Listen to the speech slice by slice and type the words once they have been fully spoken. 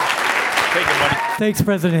Take it, buddy. Thanks,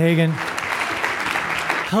 President Hagan.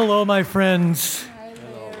 Hello, my friends.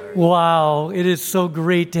 Wow, it is so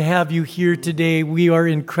great to have you here today. We are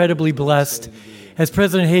incredibly blessed. As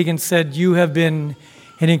President Hagan said, you have been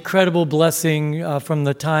an incredible blessing from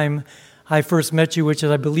the time I first met you, which is,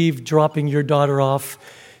 I believe, dropping your daughter off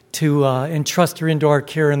to entrust her into our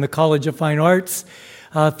care in the College of Fine Arts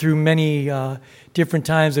through many different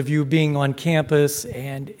times of you being on campus.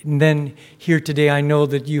 And then here today, I know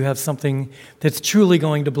that you have something that's truly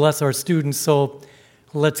going to bless our students. So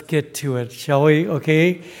let's get to it, shall we?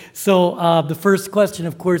 Okay. So the first question,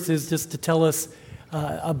 of course, is just to tell us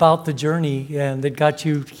about the journey and that got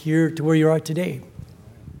you here to where you are today.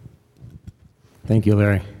 Thank you,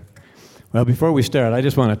 Larry. Well, before we start, I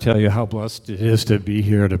just want to tell you how blessed it is to be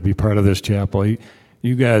here, to be part of this chapel.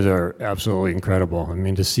 You guys are absolutely incredible. I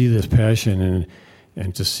mean, to see this passion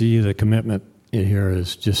and to see the commitment here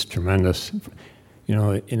is just tremendous. You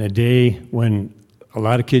know, in a day when a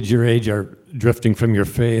lot of kids your age are drifting from your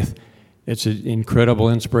faith, it's an incredible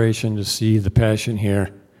inspiration to see the passion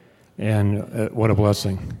here, and what a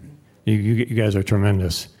blessing. You guys are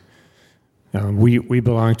tremendous. We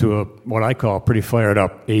belong to what I call a pretty fired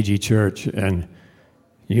up AG church, and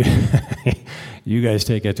you you guys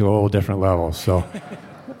take it to a whole different level. So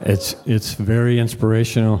it's very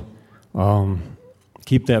inspirational.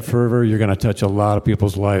 Keep that fervor. You're going to touch a lot of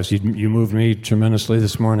people's lives. You moved me tremendously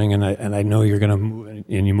this morning, and I know you're going to move,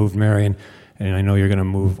 and you moved Mary, and I know you're going to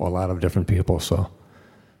move a lot of different people. So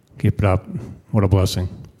keep it up. What a blessing.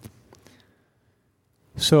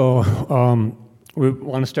 So we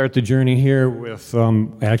want to start the journey here with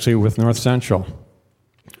with North Central.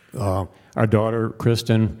 Our daughter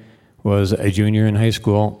Kristen was a junior in high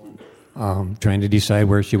school, trying to decide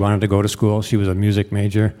where she wanted to go to school. She was a music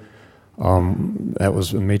major. That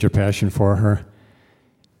was a major passion for her.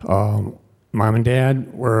 Mom and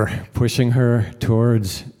Dad were pushing her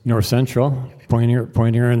towards North Central,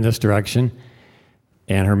 pointing her in this direction.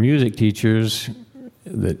 And her music teachers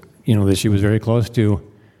that she was very close to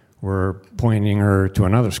were pointing her to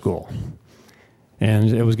another school.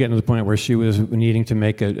 And it was getting to the point where she was needing to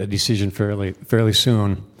make a decision fairly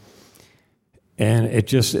soon. And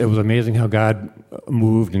it was amazing how God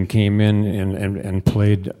moved and came in and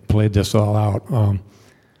played this all out.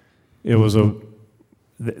 It was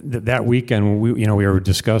that weekend we were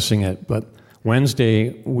discussing it, but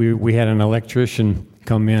Wednesday we had an electrician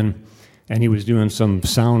come in, and he was doing some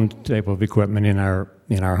sound type of equipment in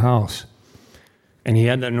our house, and he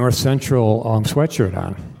had that North Central sweatshirt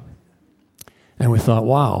on, and we thought,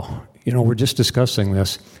 wow, we're just discussing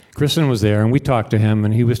this. Kristen was there, and we talked to him,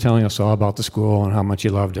 and he was telling us all about the school and how much he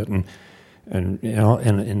loved it, and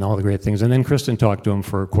all the great things. And then Kristen talked to him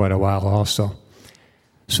for quite a while also.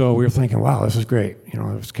 So we were thinking, wow, this is great. It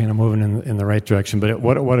was kind of moving in the right direction. But it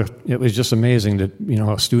was just amazing that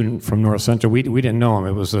a student from North Central, we didn't know him.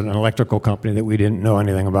 It was an electrical company that we didn't know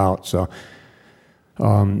anything about. So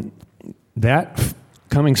that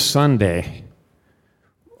coming Sunday,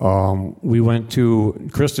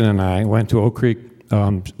 Kristen and I went to Oak Creek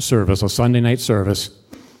service, a Sunday night service,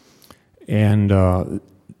 and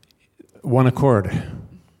One Accord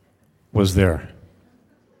was there,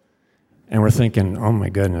 and we're thinking, oh my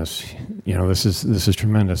goodness, this is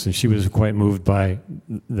tremendous. And she was quite moved by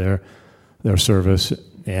their service,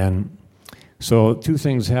 and so two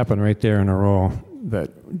things happened right there in a row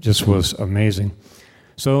that just was amazing.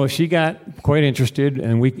 So she got quite interested,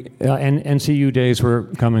 and and NCU days were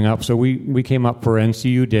coming up, so we came up for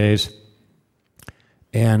NCU days.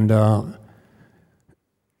 And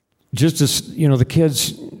just as the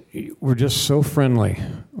kids were just so friendly.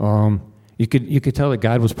 You could tell that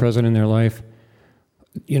God was present in their life.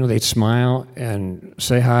 They'd smile and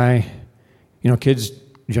say hi. Kids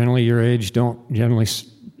generally your age don't generally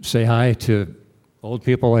say hi to old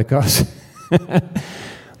people like us.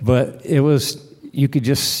 But you could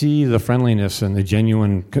just see the friendliness and the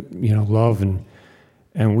genuine love,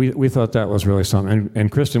 and we thought that was really something.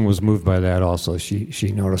 And Kristen was moved by that also.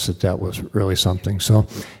 She noticed that was really something. So,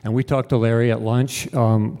 and we talked to Larry at lunch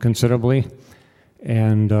considerably,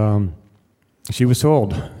 and she was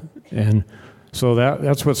sold. And so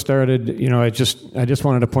that's what started. I just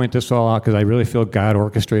wanted to point this all out because I really feel God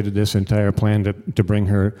orchestrated this entire plan to bring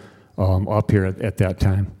her up here at that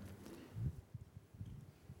time.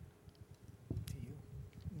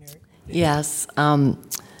 Yes.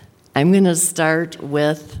 I'm going to start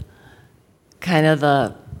with kind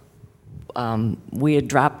of we had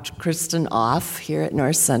dropped Kristen off here at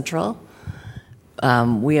North Central.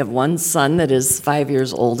 We have one son that is 5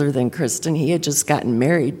 years older than Kristen. He had just gotten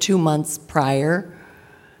married 2 months prior.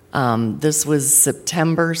 This was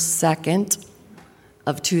September 2nd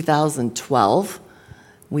of 2012.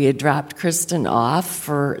 We had dropped Kristen off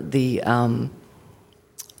for the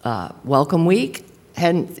Welcome Week.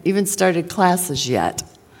 Hadn't even started classes yet.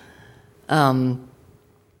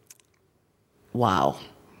 Wow.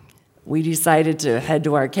 We decided to head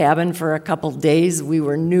to our cabin for a couple days. We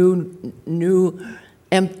were new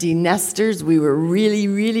empty nesters. We were really,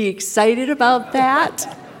 really excited about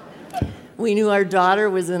that. We knew our daughter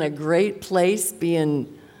was in a great place,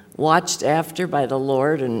 being watched after by the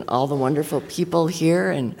Lord and all the wonderful people here,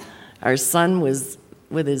 and our son was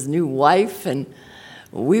with his new wife, and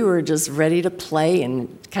we were just ready to play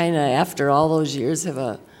and kind of, after all those years, have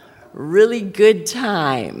a really good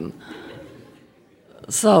time.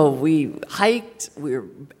 So we hiked. We were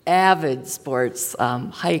avid sports,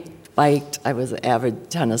 hiked, biked. I was an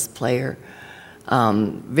avid tennis player,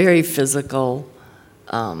 very physical,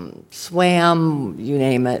 swam, you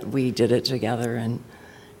name it. We did it together and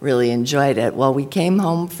really enjoyed it. Well, we came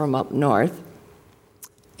home from up north,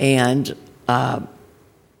 and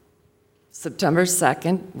September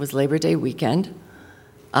 2nd was Labor Day weekend.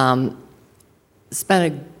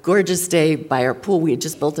 Spent a gorgeous day by our pool. We had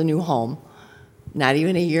just built a new home. Not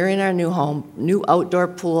even a year in our new home, new outdoor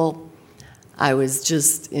pool. I was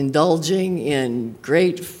just indulging in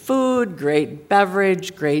great food, great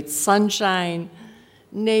beverage, great sunshine,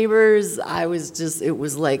 neighbors. It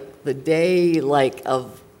was like the day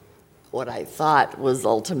of what I thought was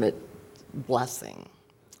ultimate blessing.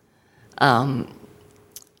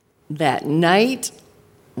 That night,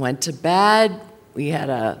 went to bed. We had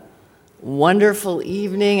a wonderful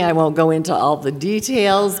evening. I won't go into all the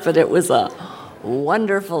details, but it was a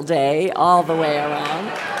wonderful day all the way around,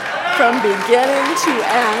 from beginning to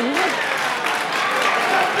end.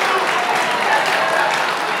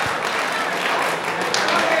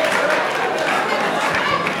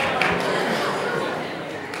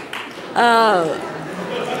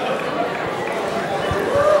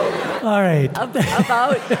 All right.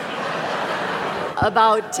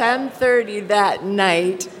 About 10:30 that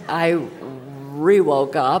night, I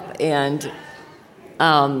re-woke up and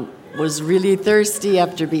was really thirsty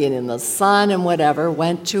after being in the sun and whatever.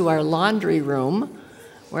 Went to our laundry room,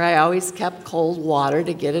 where I always kept cold water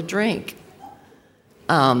to get a drink.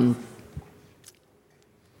 There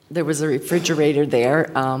was a refrigerator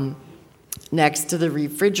there. Next to the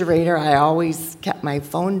refrigerator, I always kept my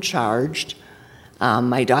phone charged.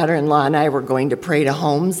 My daughter-in-law and I were going to Pray to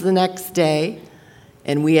Homes the next day,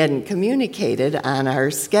 and we hadn't communicated on our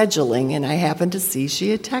scheduling, and I happened to see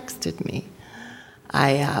she had texted me.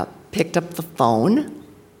 I picked up the phone,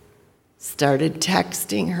 started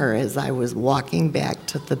texting her as I was walking back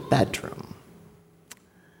to the bedroom.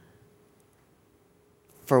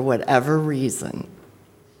 For whatever reason,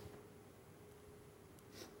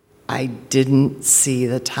 I didn't see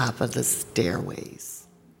the top of the stairways.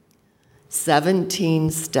 17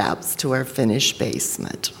 steps to our finished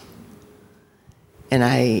basement. And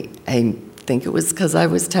I think it was because I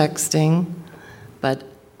was texting, but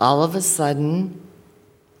all of a sudden,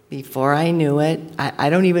 before I knew it, I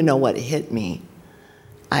don't even know what hit me.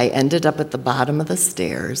 I ended up at the bottom of the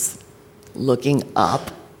stairs, looking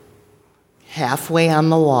up, halfway on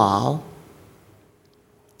the wall,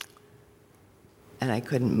 and I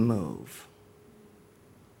couldn't move.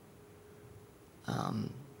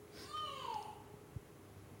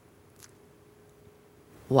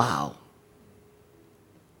 Wow.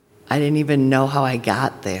 I didn't even know how I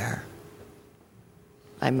got there.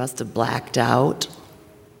 I must have blacked out.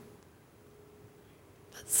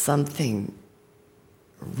 But something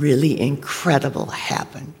really incredible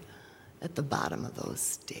happened at the bottom of those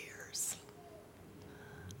stairs.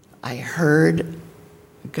 I heard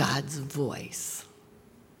God's voice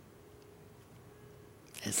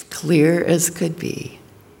as clear as could be.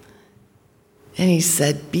 And he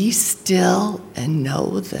said, "Be still and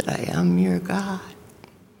know that I am your God."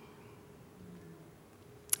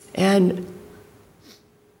 And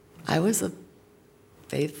I was a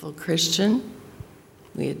faithful Christian.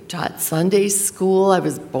 We had taught Sunday school. I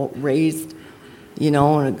was raised, in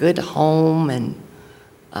a good home and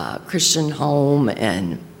Christian home.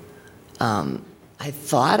 And I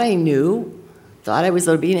thought I knew, thought I was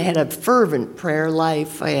obedient. I had a fervent prayer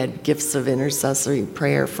life. I had gifts of intercessory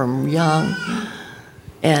prayer from young.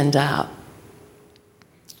 And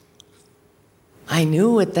I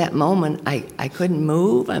knew at that moment I couldn't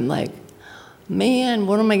move. I'm like, man,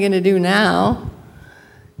 what am I going to do now?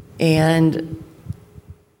 And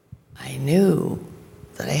I knew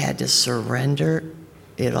that I had to surrender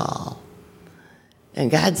it all.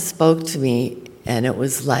 And God spoke to me, and it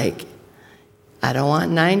was like, I don't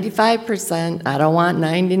want 95%. I don't want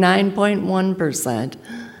 99.1%.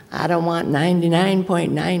 I don't want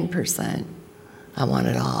 99.9%. I want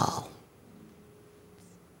it all.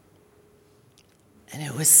 And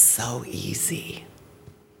it was so easy.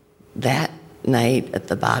 That night at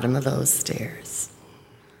the bottom of those stairs,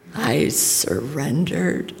 I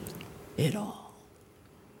surrendered it all.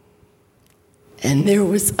 And there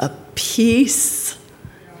was a peace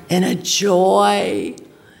and a joy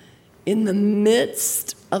in the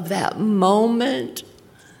midst of that moment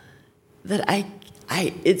that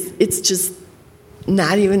it's just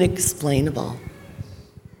not even explainable.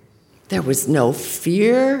 There was no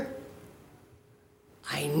fear.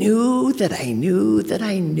 I knew that I knew that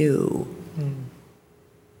I knew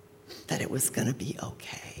that it was going to be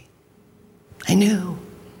okay. I knew.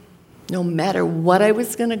 No matter what I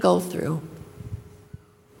was going to go through,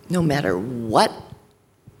 no matter what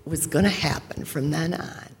was going to happen from then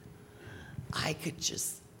on, I could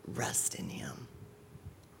just rest in him.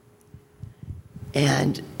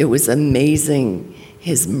 And it was amazing,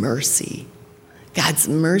 his mercy. God's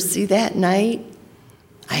mercy that night.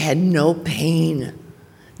 I had no pain.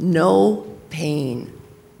 No pain.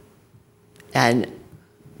 And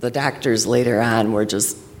the doctors later on were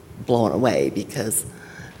just blown away because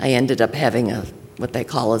I ended up having what they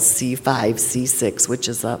call a C5, C6, which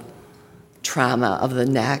is a trauma of the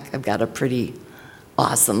neck. I've got a pretty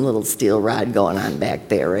awesome little steel rod going on back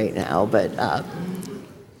there right now, but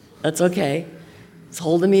that's okay. It's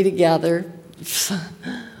holding me together.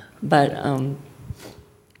 But,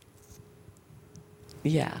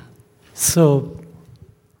 yeah. So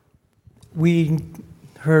we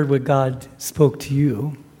heard what God spoke to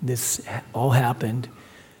you. This all happened.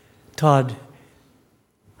 Todd,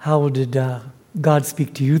 how did God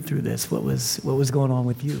speak to you through this? What was going on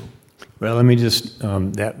with you? Well, let me just,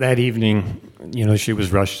 that evening, she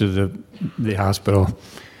was rushed to the hospital,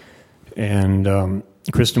 and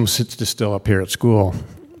Kristen sits still up here at school,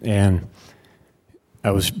 and I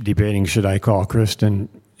was debating, should I call Kristen?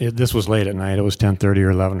 This was late at night. It was 10:30 or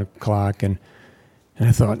 11 o'clock, and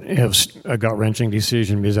I thought it was a gut-wrenching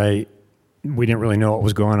decision because we didn't really know what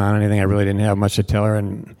was going on, anything. I really didn't have much to tell her,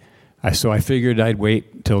 and so I figured I'd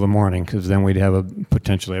wait till the morning because then we'd have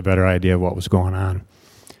potentially a better idea of what was going on.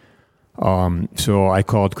 So I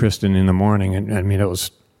called Kristen in the morning, and it was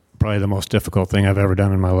probably the most difficult thing I've ever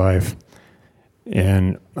done in my life.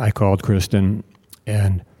 And I called Kristen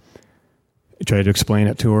and tried to explain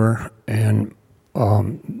it to her, and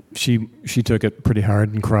she took it pretty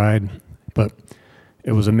hard and cried, but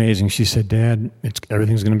it was amazing. She said, "Dad,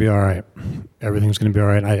 everything's going to be all right. Everything's going to be all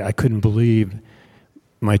right." I couldn't believe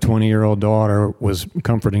my 20-year-old daughter was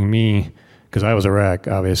comforting me because I was a wreck,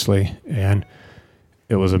 obviously, and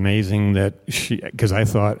it was amazing that because I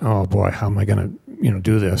thought, oh boy, how am I going to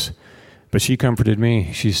do this? But she comforted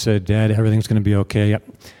me. She said, "Dad, everything's going to be okay."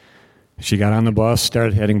 She got on the bus,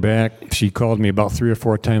 started heading back. She called me about 3 or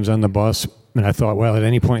 4 times on the bus, and I thought, well, at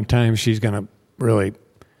any point in time, she's going to really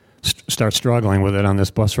start struggling with it on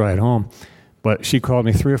this bus ride home. But she called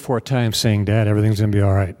me 3 or 4 times saying, "Dad, everything's going to be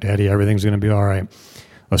all right. Daddy, everything's going to be all right.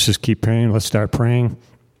 Let's just keep praying. Let's start praying.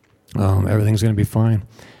 Everything's going to be fine."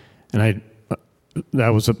 And that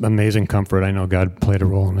was an amazing comfort. I know God played a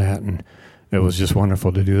role in that, and it was just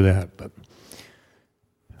wonderful to do that. But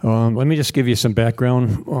let me just give you some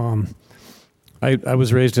background. I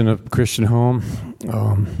was raised in a Christian home.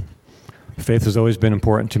 Faith has always been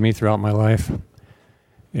important to me throughout my life.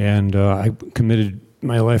 And I committed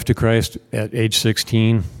my life to Christ at age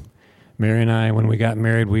 16. Mary and I, when we got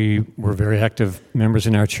married, we were very active members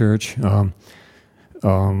in our church.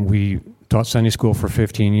 We taught Sunday school for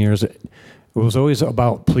 15 years. It was always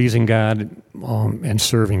about pleasing God and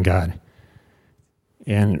serving God.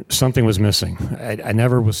 And something was missing. I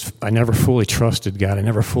never fully trusted God. I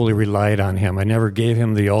never fully relied on Him. I never gave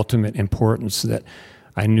Him the ultimate importance that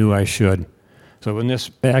I knew I should. So when this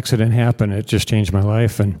accident happened, it just changed my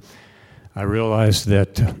life, and I realized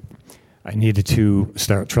that I needed to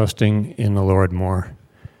start trusting in the Lord more.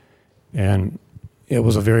 And it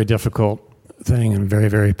was a very difficult thing and very,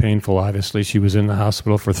 very painful, obviously. She was in the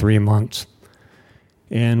hospital for 3 months.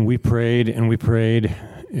 And we prayed, and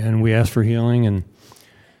we asked for healing, and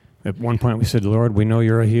at one point we said, "Lord, we know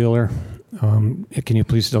you're a healer. Can you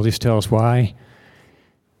please at least tell us why?"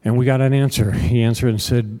 And we got an answer. He answered and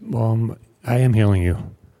said, "I am healing you.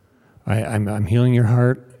 I'm healing your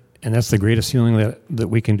heart, and that's the greatest healing that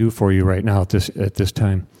we can do for you right now at this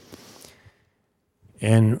time.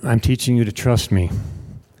 And I'm teaching you to trust me."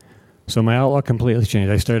 So my outlook completely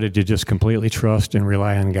changed. I started to just completely trust and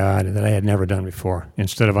rely on God that I had never done before,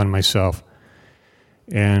 instead of on myself.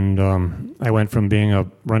 And I went from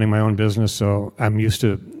running my own business, so I'm used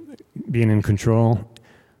to being in control.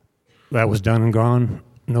 That was done and gone.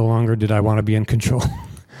 no longer did I want to be in control.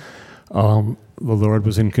 The Lord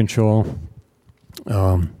was in control.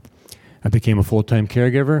 I became a full-time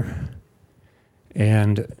caregiver,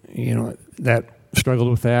 and that struggled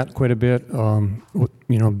with that quite a bit.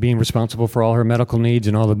 Being responsible for all her medical needs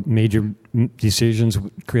and all the major decisions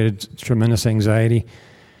created tremendous anxiety.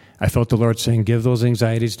 I felt the Lord saying, "Give those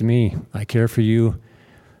anxieties to me. I care for you.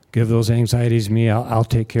 Give those anxieties to me. I'll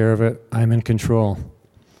take care of it. I'm in control."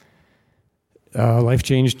 Life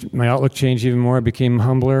changed. My outlook changed even more. I became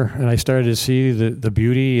humbler, and I started to see the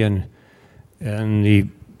beauty and the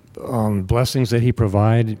blessings that He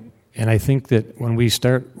provided. And I think that when we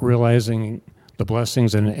start realizing the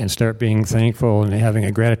blessings and start being thankful and having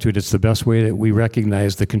a gratitude, it's the best way that we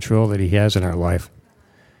recognize the control that He has in our life.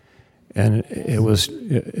 And it was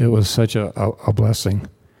such a blessing.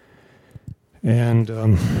 And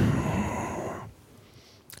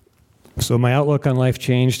so my outlook on life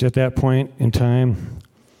changed at that point in time.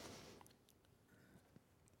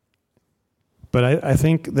 But I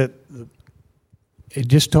think that it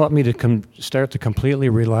just taught me to start to completely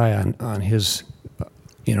rely on His,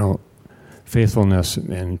 faithfulness,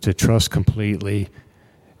 and to trust completely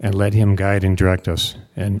and let Him guide and direct us.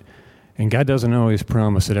 And God doesn't always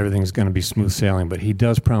promise that everything's going to be smooth sailing, but He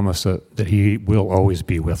does promise that He will always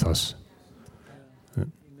be with us.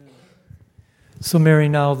 So, Mary,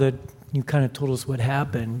 now that you kind of told us what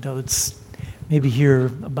happened, let's maybe hear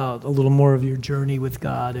about a little more of your journey with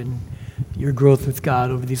God and your growth with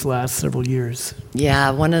God over these last several years.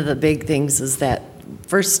 Yeah, one of the big things is that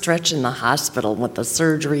first stretch in the hospital with the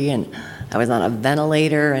surgery, and I was on a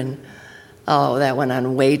ventilator, and that went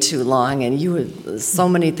on way too long, and so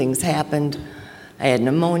many things happened. I had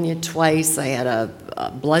pneumonia twice. I had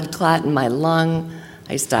a blood clot in my lung.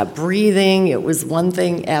 I stopped breathing. It was one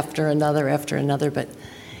thing after another, but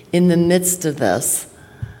in the midst of this,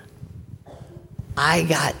 I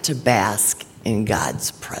got to bask in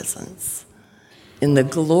God's presence, in the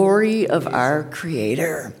glory of our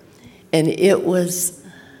Creator. And it was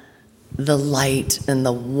the light and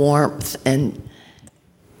the warmth, and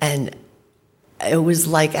it was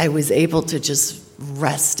like I was able to just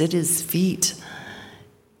rest at His feet.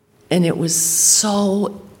 And it was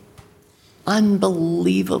so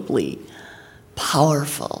unbelievably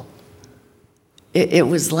powerful. It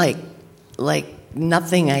was like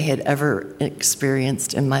nothing I had ever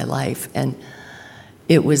experienced in my life. And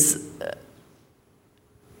it went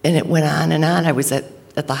on and on. I was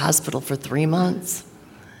at the hospital for 3 months.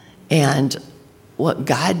 And what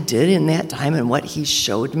God did in that time and what He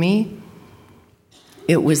showed me,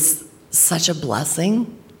 it was such a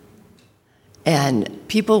blessing. And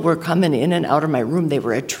people were coming in and out of my room. They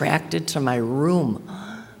were attracted to my room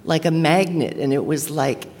like a magnet. And it was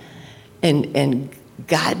like, and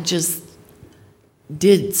God just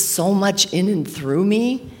did so much in and through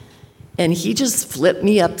me. And He just flipped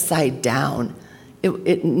me upside down.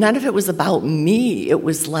 None of it was about me. It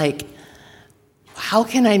was like, how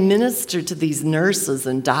can I minister to these nurses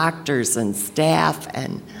and doctors and staff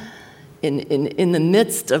and in the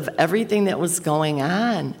midst of everything that was going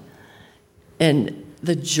on? And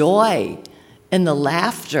the joy and the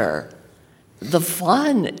laughter, the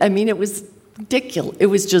fun. I mean, it was ridiculous. It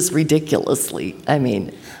was just ridiculously. I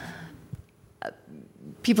mean,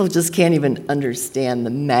 people just can't even understand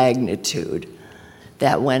the magnitude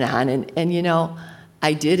that went on. And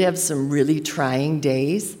I did have some really trying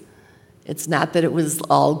days. It's not that it was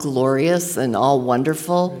all glorious and all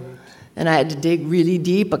wonderful. And I had to dig really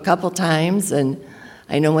deep a couple times. And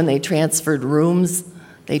I know when they transferred rooms,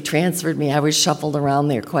 they transferred me. I was shuffled around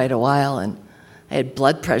there quite a while, and I had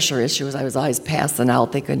blood pressure issues. I was always passing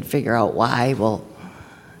out. They couldn't figure out why. Well,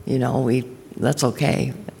 that's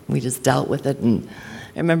okay. We just dealt with it. And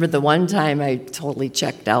I remember the one time I totally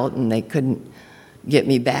checked out, and they couldn't get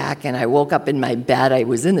me back. And I woke up in my bed. I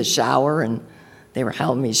was in the shower, and they were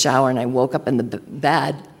helping me shower, and I woke up in the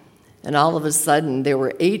bed, and all of a sudden there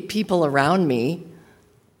were 8 people around me,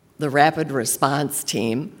 the rapid response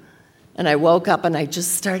team. And I woke up and I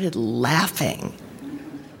just started laughing.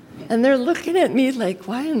 And they're looking at me like,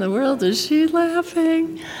 why in the world is she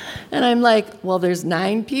laughing? And I'm like, well, there's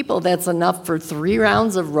 9 people. That's enough for 3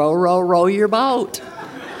 rounds of row, row, row your boat.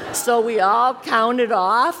 So we all counted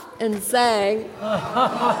off and sang,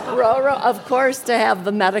 row, row. Of course, to have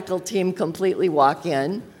the medical team completely walk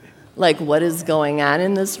in, like, what is going on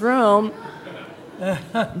in this room?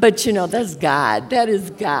 But, that's God. That is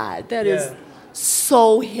God. That is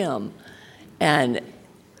so Him. And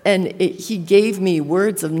He gave me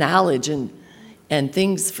words of knowledge and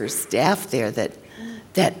things for staff there that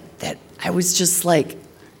I was just like,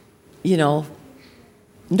 no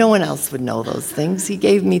one else would know those things. He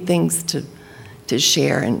gave me things to to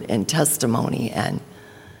share and testimony, and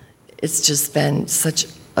it's just been such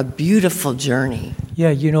a beautiful journey.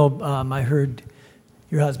 Yeah, I heard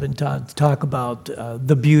your husband talk about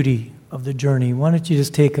the beauty of the journey. Why don't you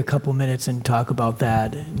just take a couple minutes and talk about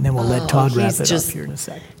that, and then we'll let Todd wrap it up here in a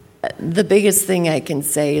second. The biggest thing I can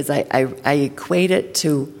say is I equate it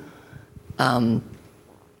to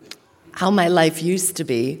how my life used to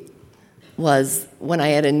be was when I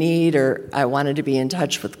had a need or I wanted to be in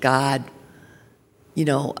touch with God.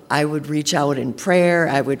 I would reach out in prayer,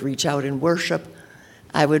 I would reach out in worship,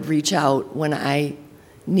 I would reach out when I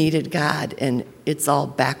needed God, and it's all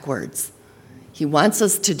backwards. He wants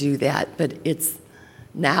us to do that, but it's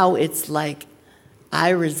like I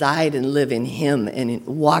reside and live in Him and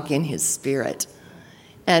walk in His Spirit.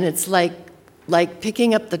 And it's like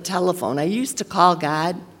picking up the telephone. I used to call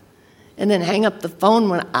God and then hang up the phone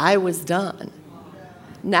when I was done.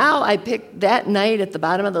 Now that night at the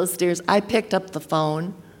bottom of those stairs, I picked up the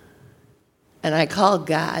phone and I called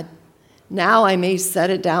God. Now I may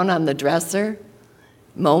set it down on the dresser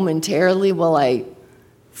momentarily while I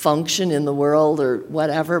function in the world or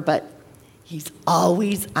whatever, but He's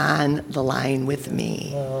always on the line with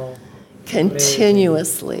me,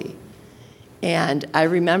 continuously. And I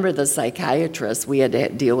remember the psychiatrist. We had to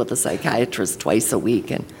deal with a psychiatrist twice a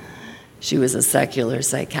week, and she was a secular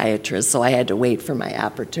psychiatrist, so I had to wait for my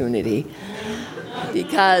opportunity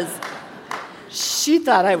because she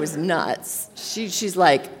thought I was nuts. She's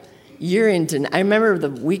like, you're in denial. I remember the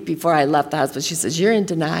week before I left the hospital, she says, you're in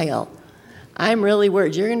denial. I'm really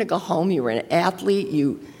worried. You're going to go home. You were an athlete.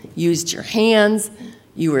 You used your hands.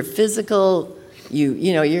 You were physical. You're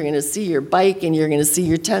going to see your bike, and you're going to see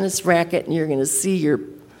your tennis racket, and you're going to see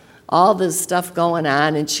all this stuff going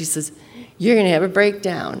on. And she says, you're going to have a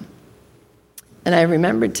breakdown. And I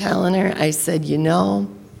remember telling her, I said, the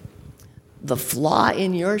flaw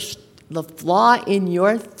in your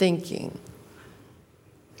thinking.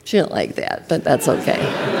 She didn't like that, but that's okay.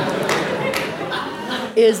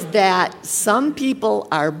 Is that some people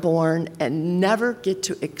are born and never get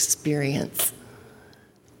to experience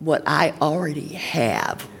what I already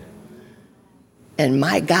have. And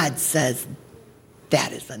my God says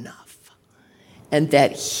that is enough. And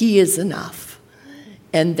that He is enough.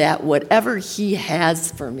 And that whatever He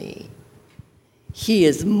has for me, He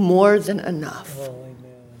is more than enough. Oh, amen.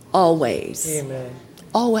 Always. Amen.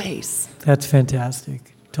 Always. That's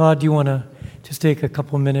fantastic. Todd, do you want to just take a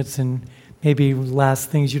couple minutes and maybe last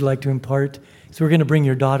things you'd like to impart? So we're going to bring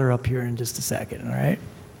your daughter up here in just a second, all right?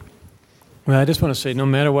 Well, I just want to say, no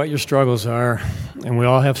matter what your struggles are, and we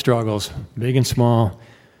all have struggles, big and small,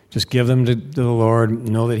 just give them to the Lord.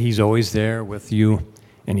 Know that He's always there with you,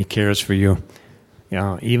 and He cares for you.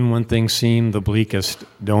 Even when things seem the bleakest,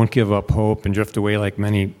 don't give up hope and drift away like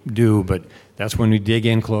many do, but that's when we dig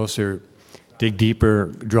in closer, dig deeper,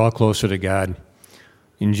 draw closer to God.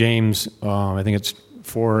 In James, I think it's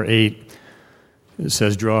 4:8, it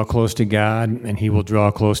says, draw close to God, and He will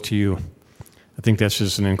draw close to you. I think that's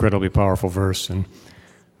just an incredibly powerful verse. And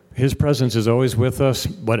His presence is always with us,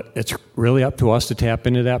 but it's really up to us to tap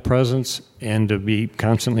into that presence and to be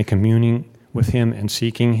constantly communing with Him and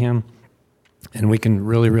seeking Him. And we can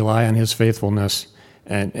really rely on His faithfulness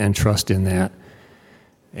and trust in that.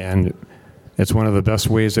 And it's one of the best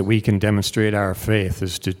ways that we can demonstrate our faith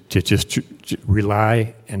is to just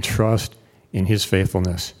rely and trust in His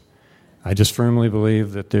faithfulness. I just firmly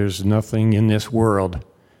believe that there's nothing in this world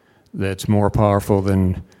that's more powerful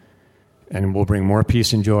than, and will bring more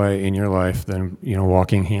peace and joy in your life than,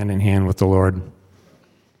 walking hand in hand with the Lord.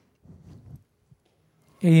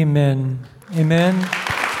 Amen. Amen.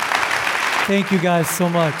 Thank you guys so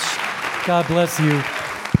much. God bless you.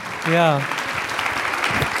 Yeah.